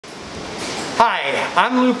Hi,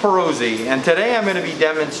 I'm Pierozzi, and today I'm going to be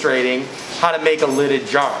demonstrating how to make a lidded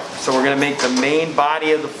jar. So we're going to make the main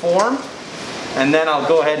body of the form, and then I'll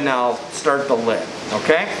go ahead and I'll start the lid.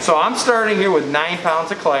 Okay? So I'm starting here with 9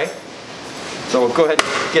 pounds of clay. So we'll go ahead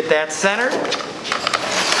and get that centered.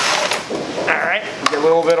 Alright, get a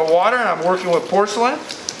little bit of water, and I'm working with porcelain.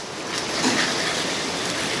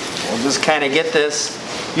 We'll just kind of get this.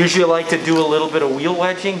 Usually I like to do a little bit of wheel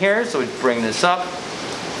wedging here, so we bring this up.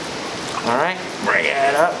 Alright, bring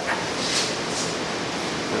it up.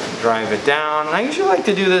 Drive it down. I usually like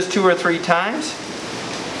to do this 2 or 3 times.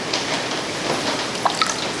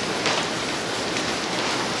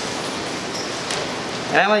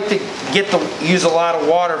 And I like to use a lot of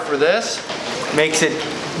water for this. Makes it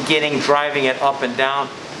driving it up and down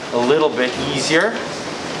a little bit easier.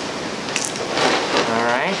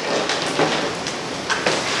 Alright.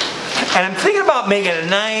 And I'm thinking about making a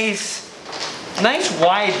nice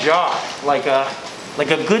wide jar, like a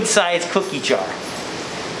good sized cookie jar.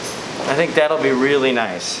 I think that'll be really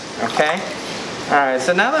nice. Okay? Alright,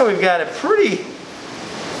 so now that we've got it pretty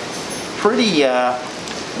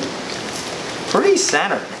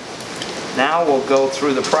centered, now we'll go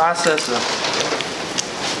through the process of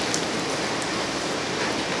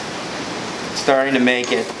starting to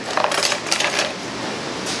make it.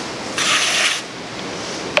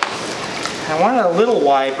 I want it a little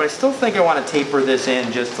wide, but I still think I want to taper this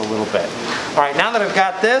in just a little bit. Alright, now that I've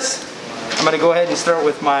got this, I'm going to go ahead and start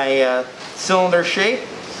with my cylinder shape.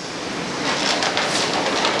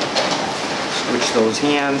 Switch those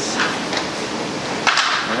hands.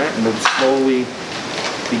 Alright, and then slowly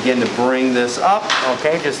begin to bring this up.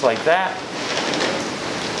 Okay, just like that.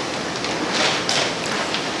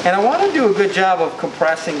 And I want to do a good job of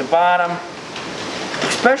compressing the bottom,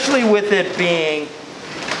 especially with it being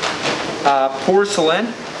porcelain.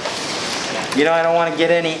 You know, I don't want to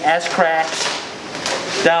get any S-cracks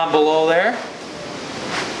down below there.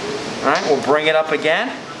 Alright, we'll bring it up again.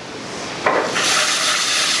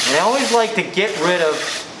 And I always like to get rid of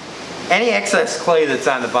any excess clay that's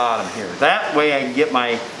on the bottom here. That way I can get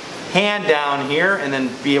my hand down here and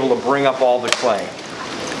then be able to bring up all the clay.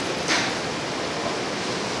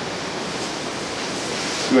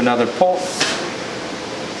 Do another pull.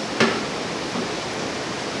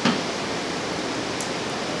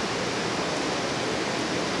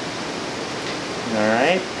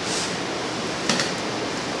 Alright.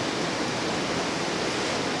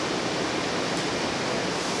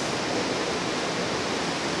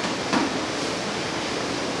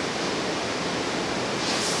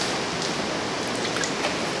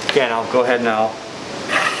 Again, I'll go ahead and I'll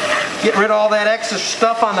get rid of all that extra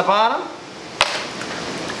stuff on the bottom.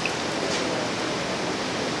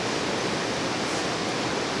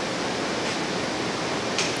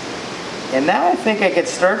 And now I think I could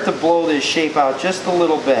start to blow this shape out just a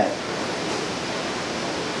little bit.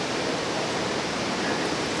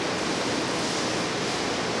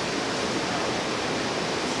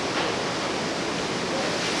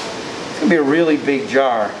 It's going to be a really big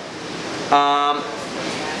jar.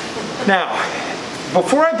 Now,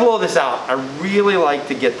 before I blow this out, I really like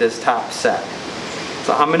to get this top set.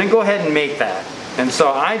 So I'm going to go ahead and make that. And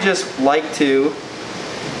so I just like to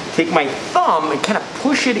take my thumb and kind of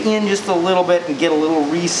push it in just a little bit and get a little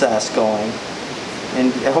recess going.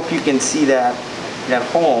 And I hope you can see that at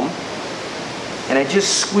home. And I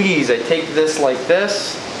just squeeze. I take this like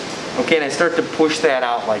this. Okay, and I start to push that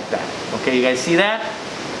out like that. Okay, you guys see that?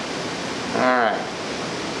 Alright.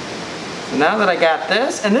 So now that I got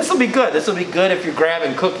this, and this will be good. This will be good if you're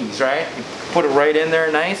grabbing cookies, right? You put it right in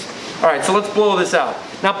there nice. Alright, so let's blow this out.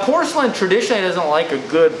 Now porcelain traditionally doesn't like a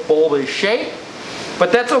good bulbous shape.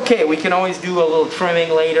 But that's okay. We can always do a little trimming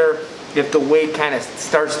later if the weight kind of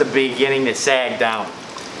starts to beginning to sag down.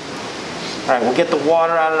 Alright, we'll get the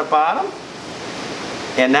water out of the bottom.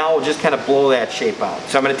 And now we'll just kind of blow that shape out.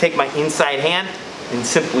 So I'm going to take my inside hand and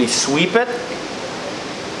simply sweep it.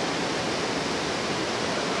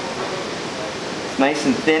 It's nice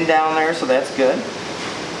and thin down there, so that's good.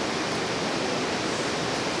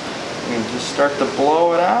 And just start to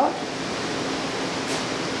blow it out.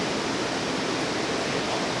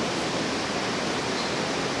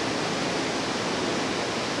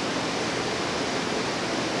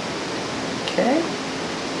 Okay.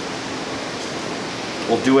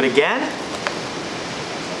 We'll do it again.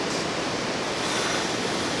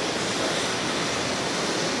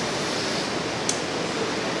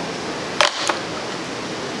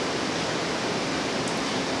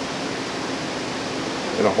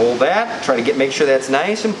 Gonna hold that. Try to make sure that's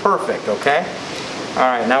nice and perfect. Okay. All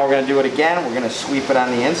right. Now we're gonna do it again. We're gonna sweep it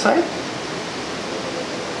on the inside.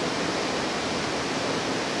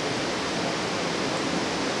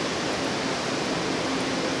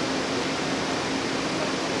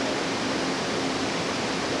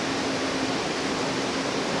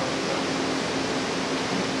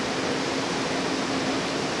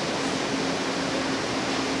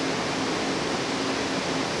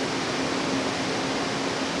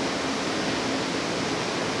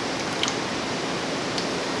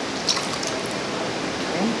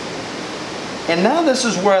 And now this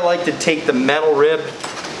is where I like to take the metal rib,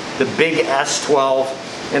 the big S12,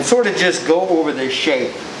 and sort of just go over this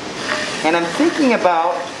shape. And I'm thinking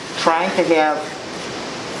about trying to have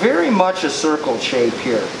very much a circle shape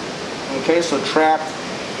here. Okay, so trapped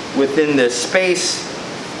within this space.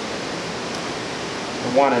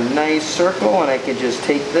 I want a nice circle, and I can just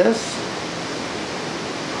take this.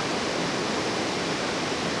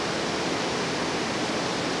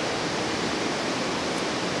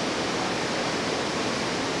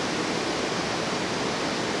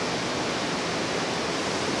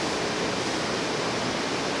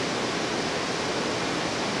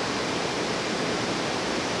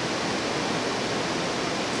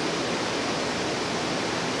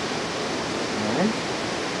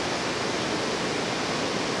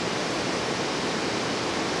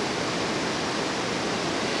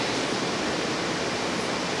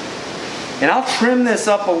 And I'll trim this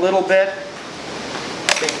up a little bit.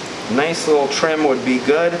 A nice little trim would be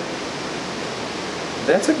good.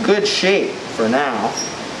 That's a good shape for now.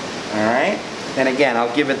 All right. And again,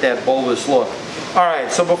 I'll give it that bulbous look. All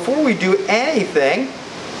right, so before we do anything,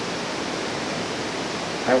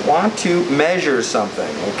 I want to measure something,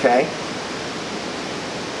 okay?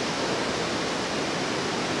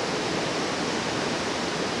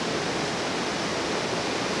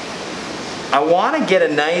 I want to get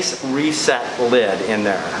a nice reset lid in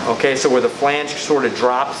there, okay? So where the flange sort of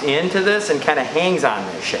drops into this and kind of hangs on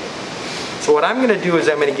this shape. So what I'm going to do is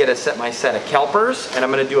I'm going to get my set of calipers, and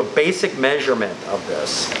I'm going to do a basic measurement of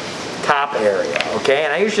this top area, okay?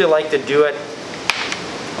 And I usually like to do it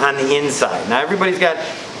on the inside. Now everybody's got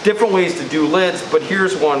different ways to do lids, but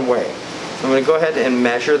here's one way. So I'm going to go ahead and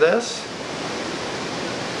measure this,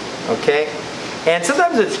 okay? And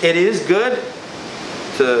sometimes it is good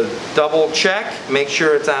to double check, make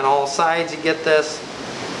sure it's on all sides. You get this.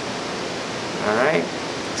 All right,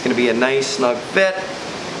 it's going to be a nice snug fit.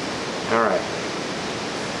 All right,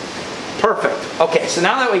 perfect. Okay, so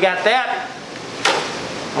now that we got that,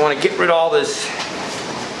 I want to get rid of all this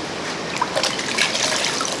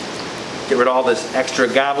extra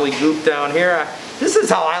gobbledygook down here. This is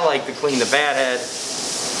how I like to clean the bat head.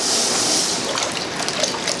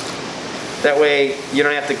 That way you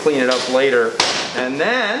don't have to clean it up later. And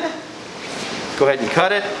then, go ahead and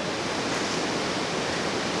cut it.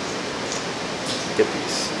 Get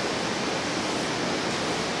these.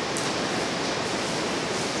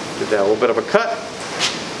 Give that a little bit of a cut.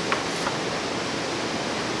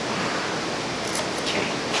 Okay.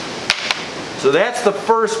 So that's the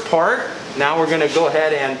first part. Now we're going to go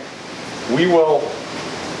ahead and we will,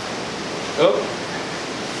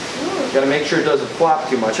 got to make sure it doesn't flop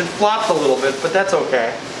too much. It flopped a little bit, but that's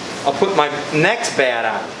okay. I'll put my next bat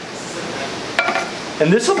on.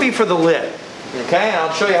 And this will be for the lid. Okay, and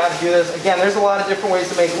I'll show you how to do this. Again, there's a lot of different ways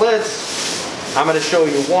to make lids. I'm going to show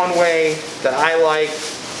you one way that I like.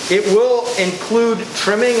 It will include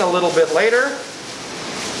trimming a little bit later.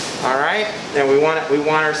 All right, and we want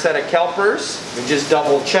our set of calipers. We just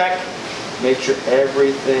double check, make sure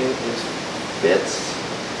everything fits.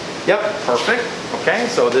 Yep, perfect. Okay,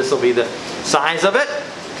 so this will be the size of it.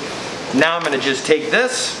 Now I'm going to just take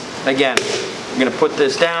this. Again, I'm going to put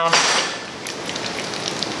this down.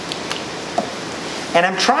 And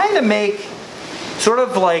I'm trying to make sort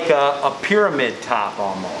of like a pyramid top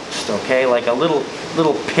almost, okay? Like a little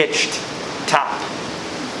pitched top.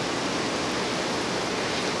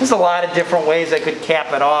 There's a lot of different ways I could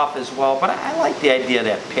cap it off as well, but I like the idea of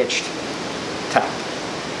that pitched top.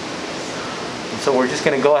 And so we're just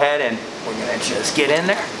going to go ahead and we're going to just get in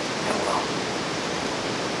there.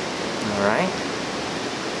 All right.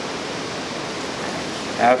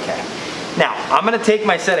 Okay. Now, I'm going to take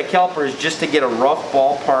my set of calipers just to get a rough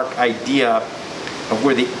ballpark idea of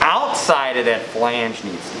where the outside of that flange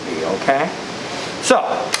needs to be, okay? So,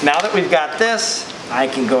 now that we've got this, I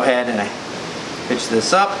can go ahead and pitch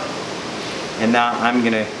this up. And now I'm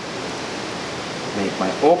going to make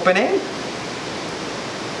my opening.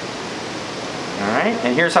 All right,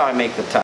 and here's how I make the top.